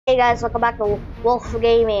Hey guys, welcome back to Wolf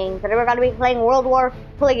Gaming. Today we're gonna be playing World War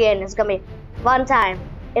again. It's gonna be a fun time.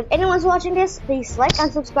 If anyone's watching this, please like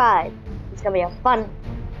and subscribe. It's gonna be a fun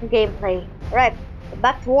gameplay. Alright,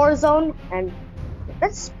 back to Warzone and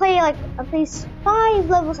let's play like at least 5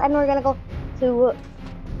 levels and we're gonna go to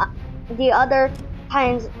the other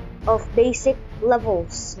kinds of basic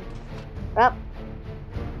levels. Yep,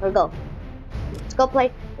 here we go. Let's go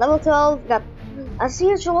play level 12. Got, as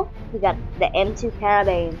usual, we got the M2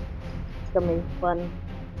 Carabine. It's gonna be fun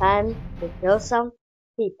time to kill some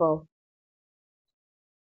people.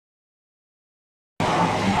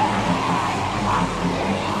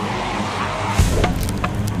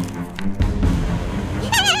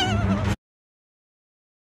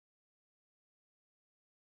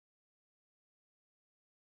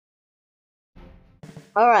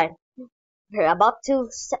 Alright, we're about to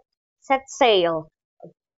set sail.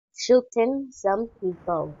 Shooting some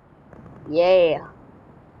people. Yeah.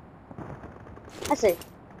 I see.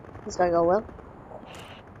 It's gonna go well.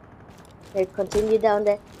 Okay, continue down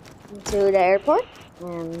to the airport.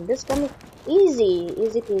 And this gonna be easy.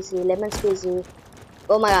 Easy peasy, lemon squeezy.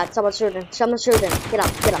 Oh my god, someone's shooting. Someone's shooting. Get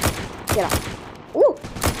up, get up, get up. Ooh!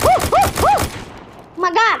 Ooh! Ooh! Ooh!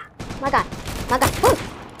 My god! My god! My god! Ooh!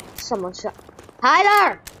 Someone shot. Hi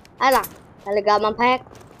there! Hi there! I got my pack.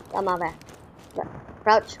 Got my back.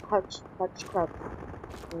 Crouch, crouch, crouch, crouch.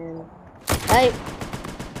 And hey!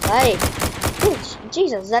 Hey! Ooh,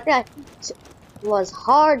 Jesus, that guy was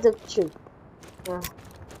hard to shoot.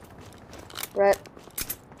 Right.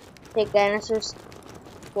 Take canisters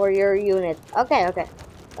for your unit. Okay, okay.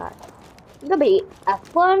 Got it. It's gonna be a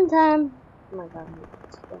fun time. Oh my god.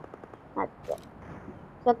 Not good.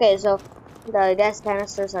 Okay, so the gas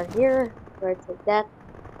canisters are here. Right, take that.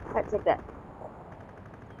 Right, take that.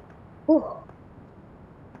 Whew.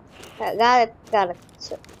 Got it, got it.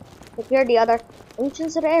 So, secure the other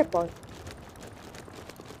entrance to the airport.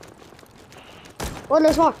 Oh,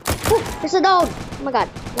 there's more. Whew, there's a dog. Oh my god,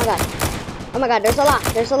 oh my god. Oh my god, there's a lot,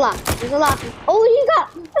 there's a lot, there's a lot. Oh, I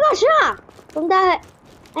got shot from that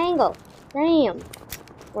angle. Damn.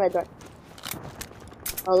 Right, right.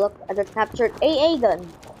 Oh, look at the captured AA gun.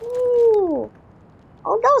 Ooh.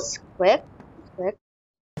 Oh, that was quick. Quick.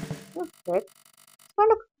 That was quick. It's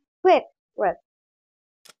kind of quick. Right.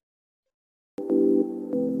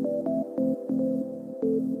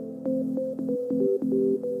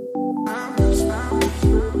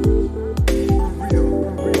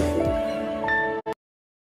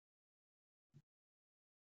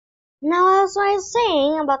 Now, as I was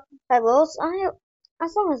saying about levels,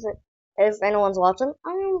 as long as if anyone's watching,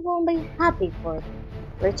 I will be happy for it.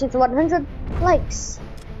 Reaching to 100 likes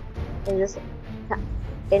in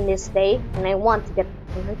this day, and I want to get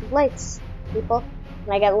 100 likes, people.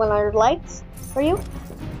 Can I get 100 likes for you?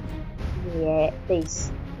 Yeah,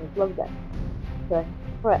 please. I'd love that. Good.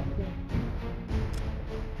 Alright.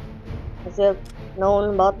 As you have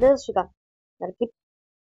known about this, we gotta keep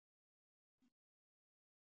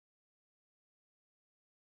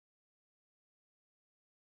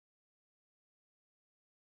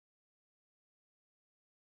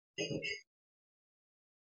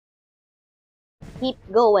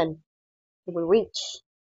going till we reach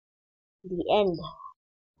the end.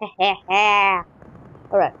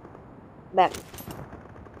 Alright, back.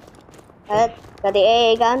 Got the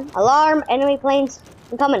AA gun. Alarm! Enemy planes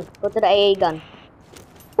incoming. Go to the AA gun.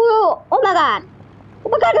 Oh, oh my god! Oh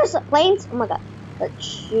my god, there's planes! Oh my god. Let's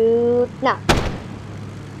shoot now.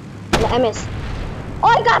 No, I missed. Oh,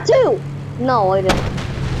 I got two! No, I didn't.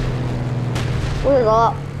 There's a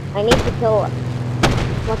lot. I need to kill as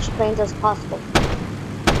much planes as possible.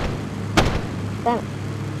 Damn it.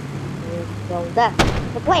 Kill that.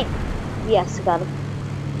 The plane! Yes, got it.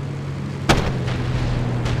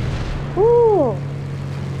 Ooh!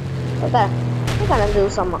 We're gonna do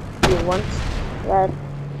some few ones.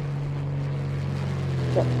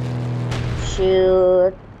 Let's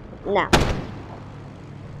shoot now.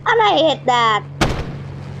 And I hit that!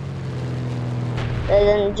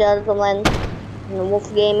 Ladies and gentlemen,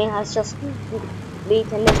 Wolf Gaming has just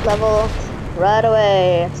beaten this level right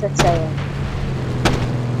away. Set sail.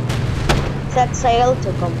 Set sail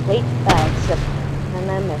to complete battleship.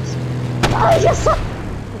 And I missed. Oh, I just suck!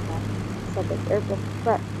 Okay, second airport.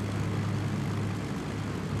 Right.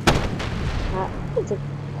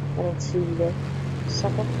 I don't see there.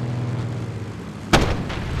 Second.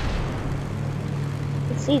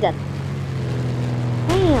 Let's see that.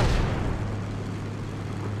 Damn.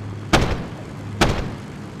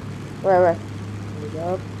 Right. Here we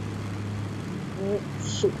go.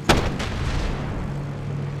 Shoot.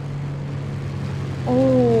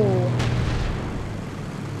 Oh.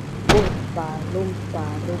 Loompa.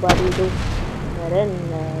 nobody do.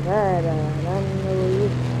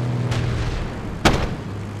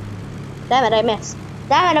 Damn it, I missed.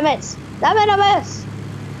 Damn it, I missed. Damn it, I missed.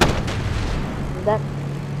 That.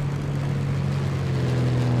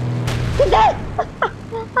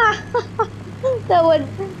 That one.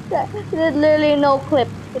 There's literally no clip.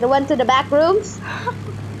 It went to the back rooms. That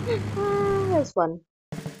was fun.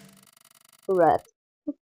 Right.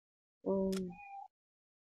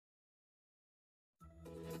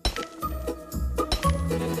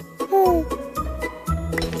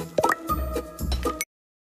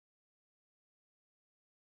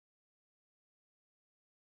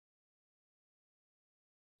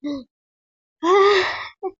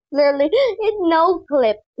 Literally, it no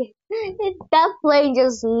clip. That plane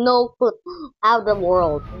just no clip out the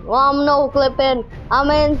world. Well, I'm no clipping. I'm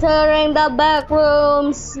entering the back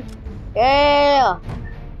rooms. Yeah.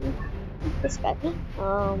 This guy.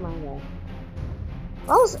 Oh my god.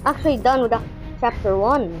 I was actually done with the chapter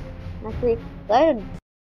 1. Actually excited.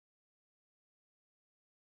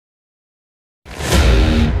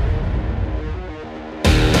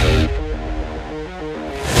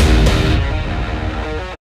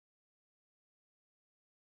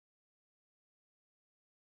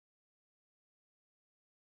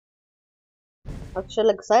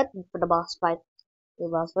 Actually excited for the boss fight. The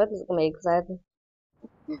boss fight is gonna be exciting.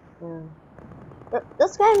 Yeah.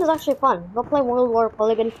 This game is actually fun. Go play World War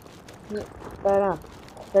Polygon.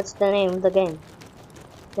 That's the name of the game.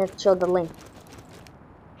 Let's show the link.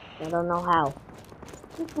 I don't know how.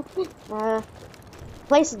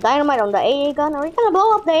 Place dynamite on the AA gun. Are we gonna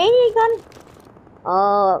blow up the AA gun?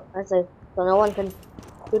 Oh, I see. So no one can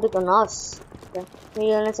shoot it on us. Okay. 3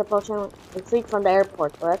 units approaching. Retreat from the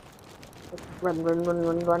airport, correct? Run, run, run,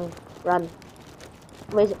 run, run, run.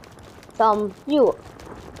 With some fuel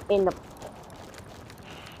in the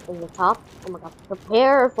top. Oh my god.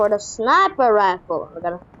 Prepare for the sniper rifle. We're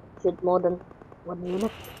gonna shoot more than 1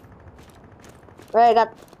 unit. Right, I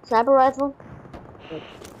got sniper rifle.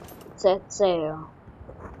 Let's say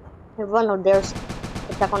everyone who dares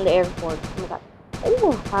attack on the airport. Oh my god.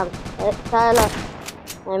 Ooh, Tyler.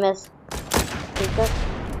 I missed.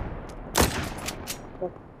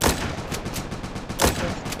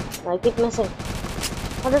 I keep missing.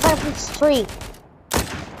 What if I reach 3?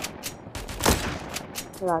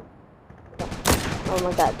 Oh my god. Oh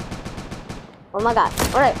my god. Oh my god.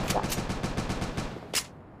 Alright.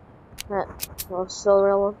 Alright. Well, slow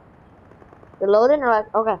reload. Reloading? Alright.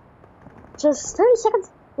 Okay. Just 30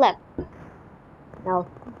 seconds left. Now,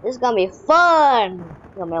 this is gonna be fun.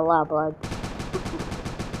 It's gonna be a lot of blood.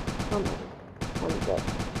 Oh my god. I'm good.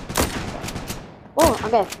 Oh,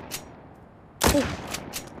 okay.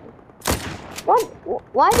 What?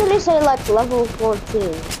 Why do they say like level 14?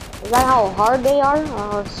 Is that how hard they are? Or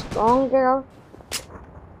how strong they are?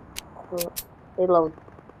 Reload.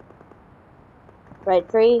 Right,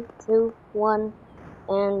 3, 2, 1,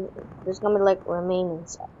 and there's gonna be like remaining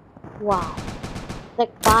stuff. Wow. It's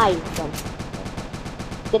like 5 of them.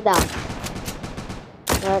 Get down.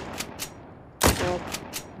 Right.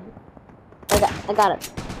 I got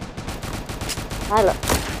it. Tyler.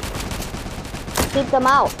 Keep them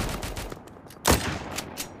out.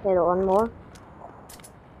 Okay, one more.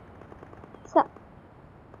 Stop.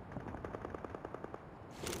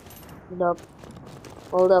 Hold up.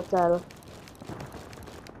 Hold up, Tyler.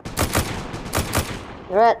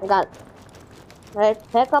 Alright, I got it. Alright,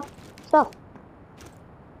 pick up stuff.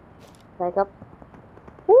 Pick up.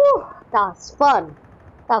 Woo! That's fun.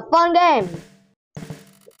 That's a fun game.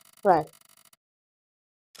 Right.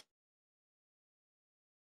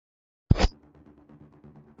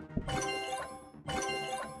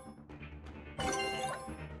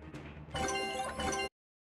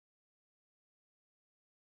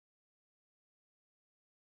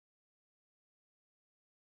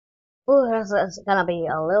 Ooh, that's gonna be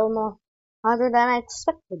a little more harder than I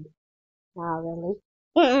expected. Not really.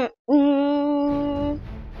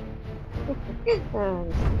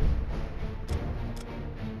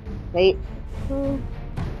 Wait. Talking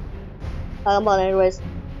about anyways,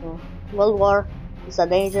 World War is a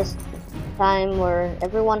dangerous time where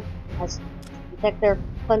everyone has to protect their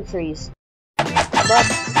countries. But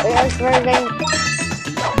there's very dangerous.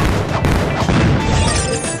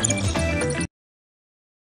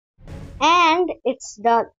 And it's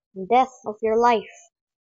the death of your life.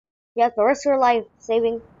 You have to risk your life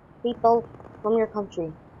saving people from your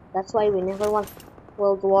country. That's why we never want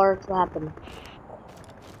World War to happen.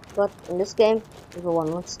 But in this game,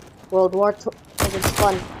 everyone wants World War II because it's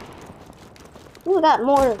fun. Ooh, we got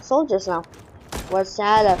more soldiers now. Where's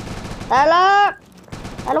Tyler? Tyler!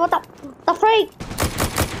 Tyler, what the freak?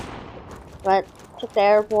 Right, check the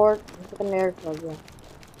airport. Check the airport, yeah.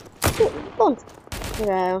 Don't.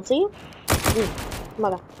 Okay, I don't see you. Oh my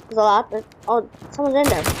god. There's a lot. Oh, someone's in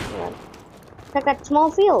there. Yeah. Check that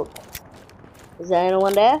small field. Is there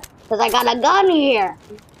anyone there? Because I got a gun here.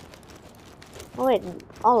 Oh wait,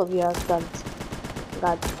 all of you have guns.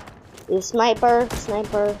 God. You snipers.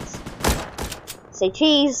 Say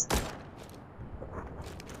cheese.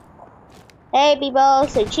 Hey people,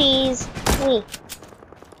 say cheese. Me.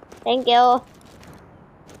 Thank you.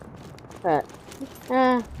 Alright.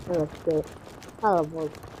 Let's do it. I'll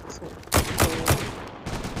avoid.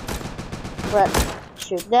 Right.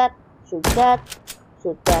 Shoot that. Shoot that.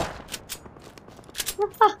 Shoot that.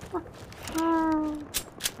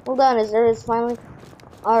 Hold on, is finally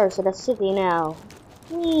ours to the city now.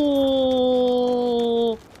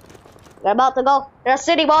 Whee! We're about to go to the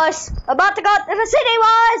city, boys. About to go to the city,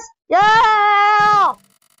 boys. Yeah!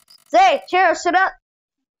 Say cheers to the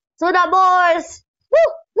boys. Woo!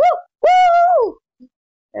 Woo! Woo!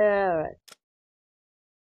 Alright.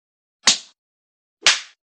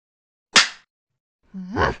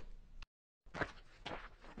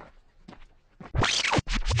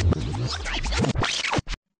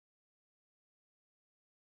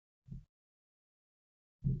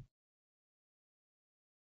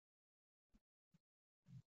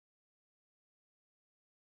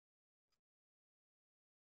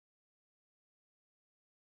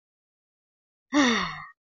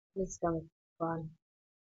 This is gonna be fun.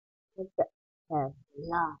 It's gonna have a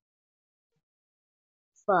lot of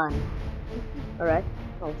fun. Alright,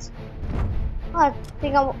 close. I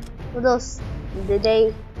think I'm with those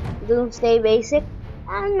the doomsday basic.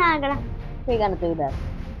 We're gonna do that.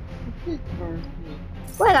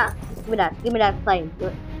 Why not? Give me that plane.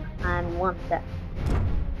 I want that.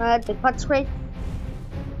 Alright, the cut screen.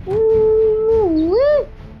 Ooh,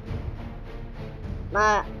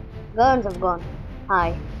 my guns have gone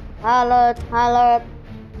high. Alert.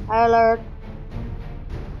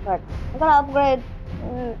 But I gotta upgrade.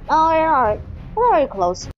 Oh, yeah, alright. We're very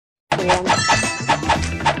close.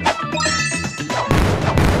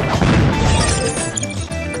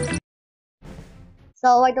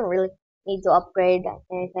 So I don't really need to upgrade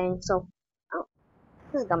anything. So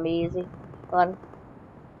this is gonna be easy. Fun.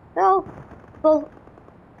 So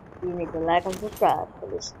you need to like and subscribe for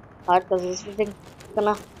this part because this thing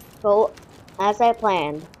gonna go as I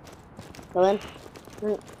planned. So then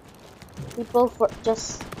people for the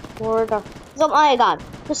oh my god,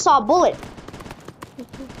 just saw a bullet.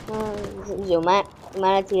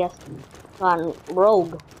 Humanity has gone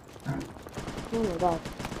rogue. Oh my god.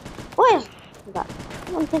 Where? Oh god.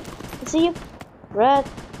 I see you. Red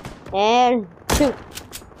and shoot.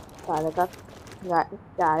 Got it. Good.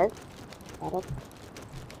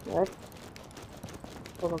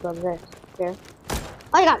 Oh my god, there. There.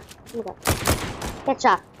 Oh my god. Get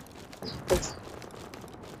shot. Please.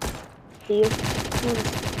 See you.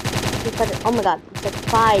 Oh my god. It's like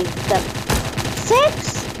 5, 7,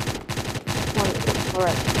 6.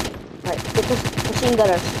 Alright. Get those machine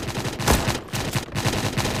gunners.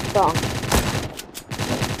 Strong.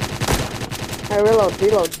 Alright,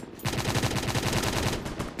 reload.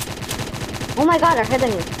 Oh my god, they're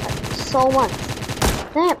hitting me so much.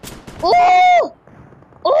 Damn. Oh!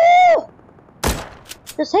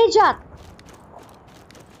 Just headshot.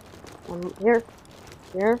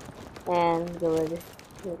 Here, and go ready.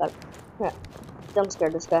 Oh my god. Here. Jump scare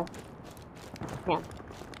this guy. Yeah.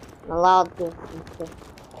 I'm allowed to.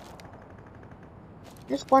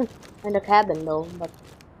 There's one in the cabin though, but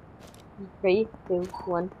 3, 2,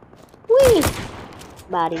 1. Whee!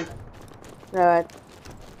 Body. Alright.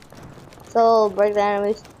 So break the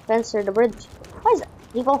enemies, censor the bridge. Why is that?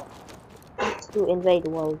 People to invade the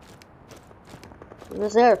world.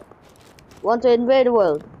 Reserve. Want to invade the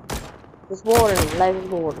world. This warden, life is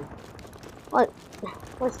warden. What?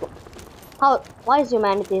 Why is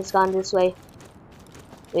humanity has gone this way?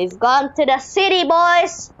 We've gone to the city,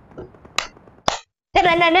 boys!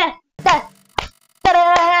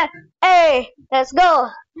 Hey, let's go!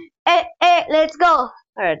 Hey, let's go!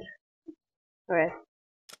 Alright.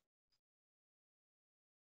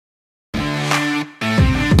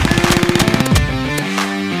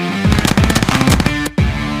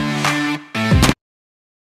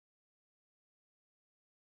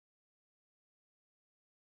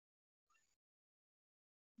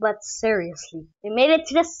 But seriously, we made it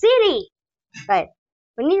to the city! Right.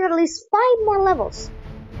 We need at least 5 more levels.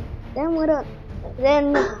 Then we're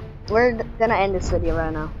gonna end this video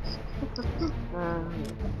right now.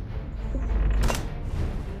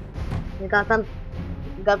 We got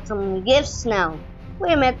some gifts now.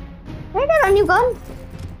 Wait a minute. I got a new gun?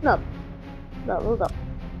 No, hold up.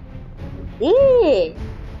 Yeah.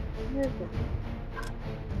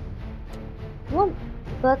 What?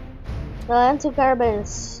 But the anti-carbon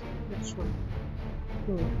is which one?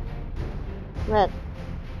 Red.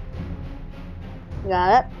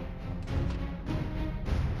 Got it.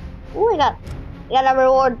 Oh, we got a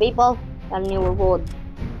reward, people. Got a new reward.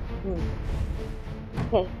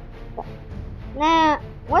 Okay. Nah,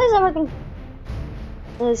 why is everything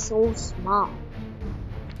is so small?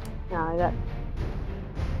 Now I got.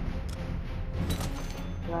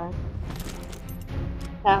 Right.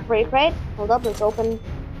 Got a free crate. Hold up, let's open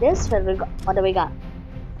this. What do we got?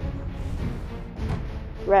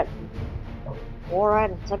 Red.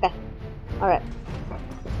 Alright, it's okay. Alright.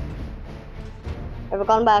 Have we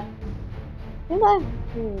gone back? Did I?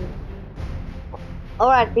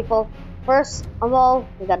 Alright, people. First of all,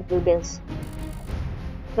 we gotta do this.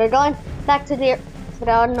 We're going back to the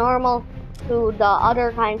normal, to the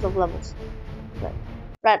other kinds of levels.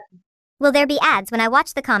 Right. Will there be ads when I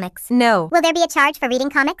watch the comics? No. Will there be a charge for reading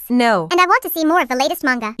comics? No. And I want to see more of the latest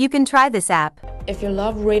manga. You can try this app. If you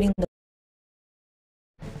love reading the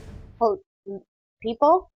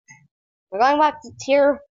People, we're going back to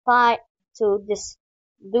tier 5, to this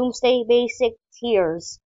Doomsday basic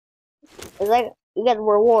tiers. It's like you get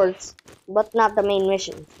rewards, but not the main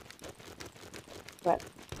missions. Right.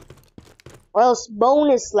 Or else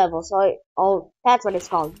bonus levels. Oh, that's what it's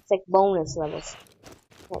called. It's like bonus levels.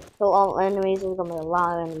 Okay, kill all enemies. There's gonna be a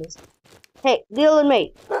lot of enemies. Hey, deal with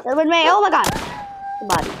me. Deal with me. Oh my god. The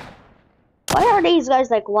body. Why are these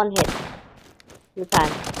guys like one hit at a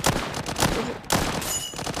time?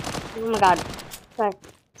 Oh my god. Sorry.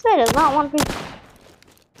 This guy does not want me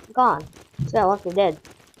gone. This guy wants me dead.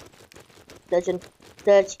 Searching.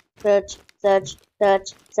 Search. Search. Search.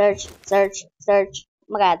 Search. Search. Search. Search.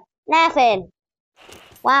 Oh my god. Laughing.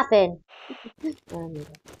 Laughing. Oh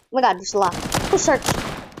my god, there's a lot. Go search.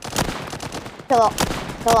 Kill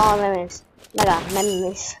all my enemies. Oh my god, my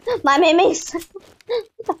enemies. My enemies!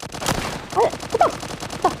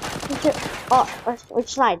 Oh,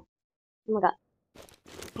 which side? Oh my god.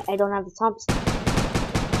 I don't have the Thompson.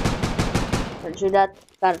 Search that.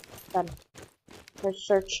 Got it.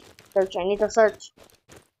 Search. I need to search.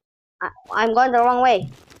 I'm going the wrong way.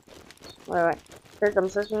 Alright. Search, I'm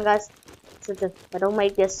searching, guys. Searching. If I don't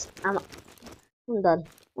make this, I'm done.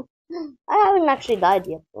 I haven't actually died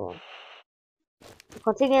yet. So.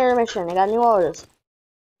 Continue your mission. I got new orders.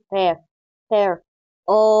 Prepare.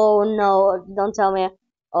 Oh no, don't tell me.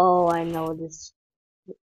 Oh, I know this.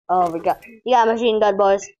 Oh, we got machine gun,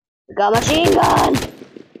 boys. We got machine gun.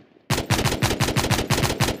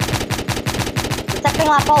 Protecting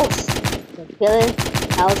our post. We're killing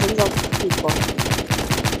thousands of people.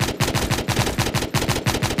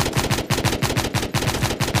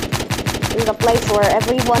 This is a place where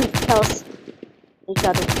everyone kills each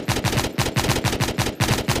other.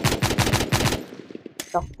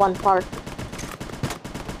 The fun part.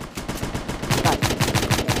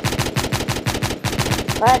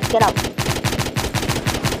 Alright, get up.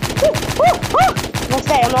 Woo, woo, woo.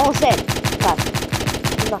 I'm almost dead. God.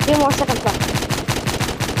 There's a few more seconds left.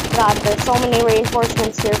 God, there's so many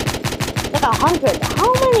reinforcements here. Like 100.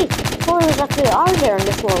 How many foreigners actually are there in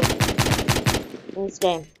this world? In this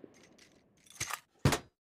game?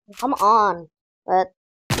 Come on. But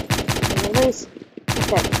at least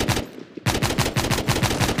okay.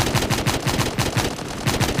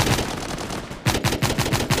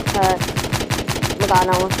 Oh my god,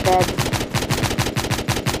 I'm almost dead.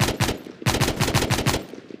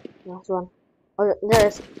 Last one. Oh,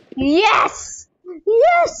 there's. Yes!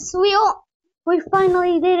 Yes! We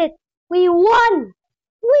finally did it! We won!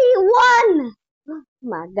 We won! Oh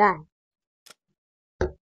my god.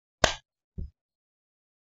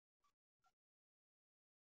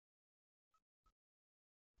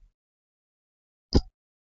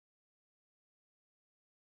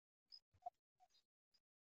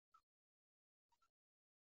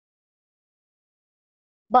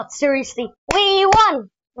 But seriously, we won!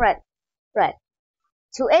 Right.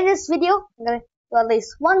 To end this video, I'm gonna do at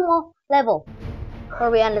least one more level before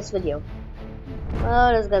we end this video.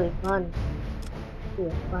 Oh, this is gonna be fun. It's gonna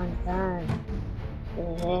be a fun time.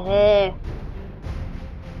 Yeah.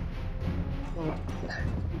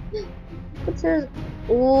 What's yours?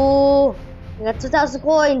 Ooh, I got 2,000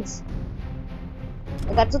 coins.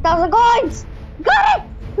 I got 2,000 coins. We got it.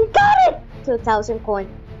 We got it. 2,000 coins.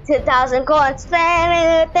 2,000 coins.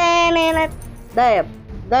 Damn.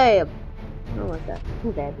 Oh my god.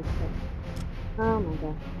 I'm dead. Oh my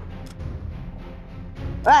god.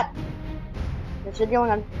 Right. This video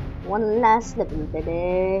on one last little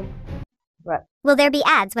baby. Right. Will there be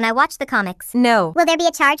ads when I watch the comics? No. Will there be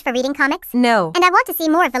a charge for reading comics? No. And I want to see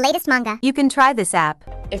more of the latest manga. You can try this app.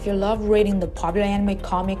 If you love reading the popular anime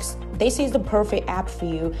comics, this is the perfect app for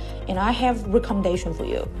you, and I have recommendation for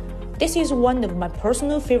you. This is one of my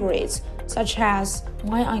personal favorites, such as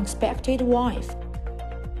My Unexpected Wife.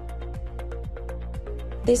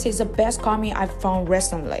 This is the best comic I've found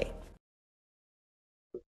recently.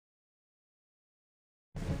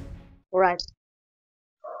 Right.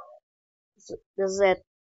 This is it.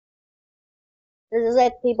 This is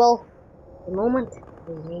it, people. The moment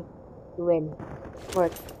we need to win.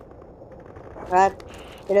 Right. Right.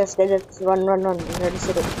 Get us. Run. We're in the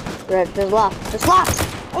city. Right. There's locks. There's locks!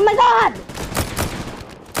 Oh my god!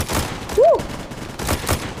 Woo!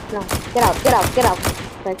 No. Get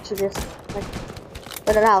out. Right, to this. Right.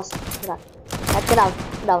 Go to the house. Get out. Right, get out.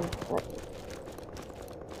 Get down. Right.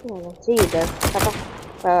 Oh, I don't see you there.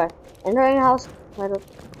 Right. Entering the house. Right.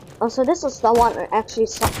 Oh, so this is the one I actually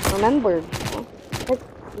remembered. Like,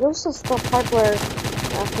 this is the part where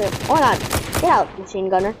after. Oh my god! Get out, machine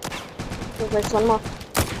gunner. There's one more.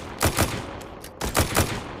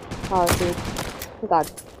 Oh, dude. Oh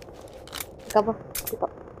god. Pick up.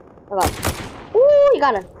 Oh god. Ooh, you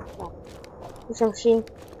got it. There's a machine.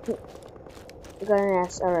 You got an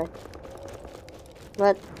ass. Alright.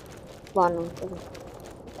 But, one.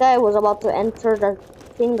 This guy was about to enter the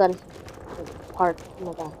machine gun part. Oh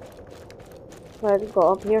my god. Let's go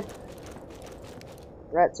up here.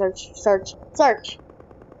 Right, search.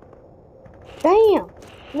 Damn!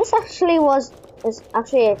 This actually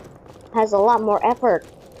has a lot more effort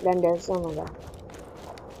than this. Oh my god.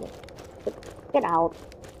 Get out.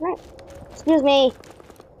 Right. Excuse me.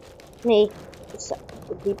 Me.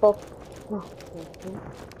 The people. Oh,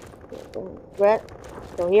 right.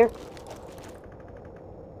 Go here.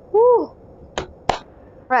 Woo!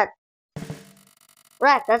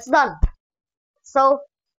 Right, that's done. So,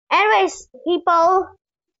 anyways, people,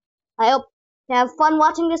 I hope you have fun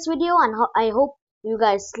watching this video, and I hope you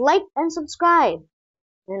guys like and subscribe.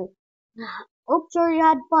 And hope sure you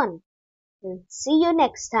had fun. And see you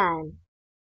next time.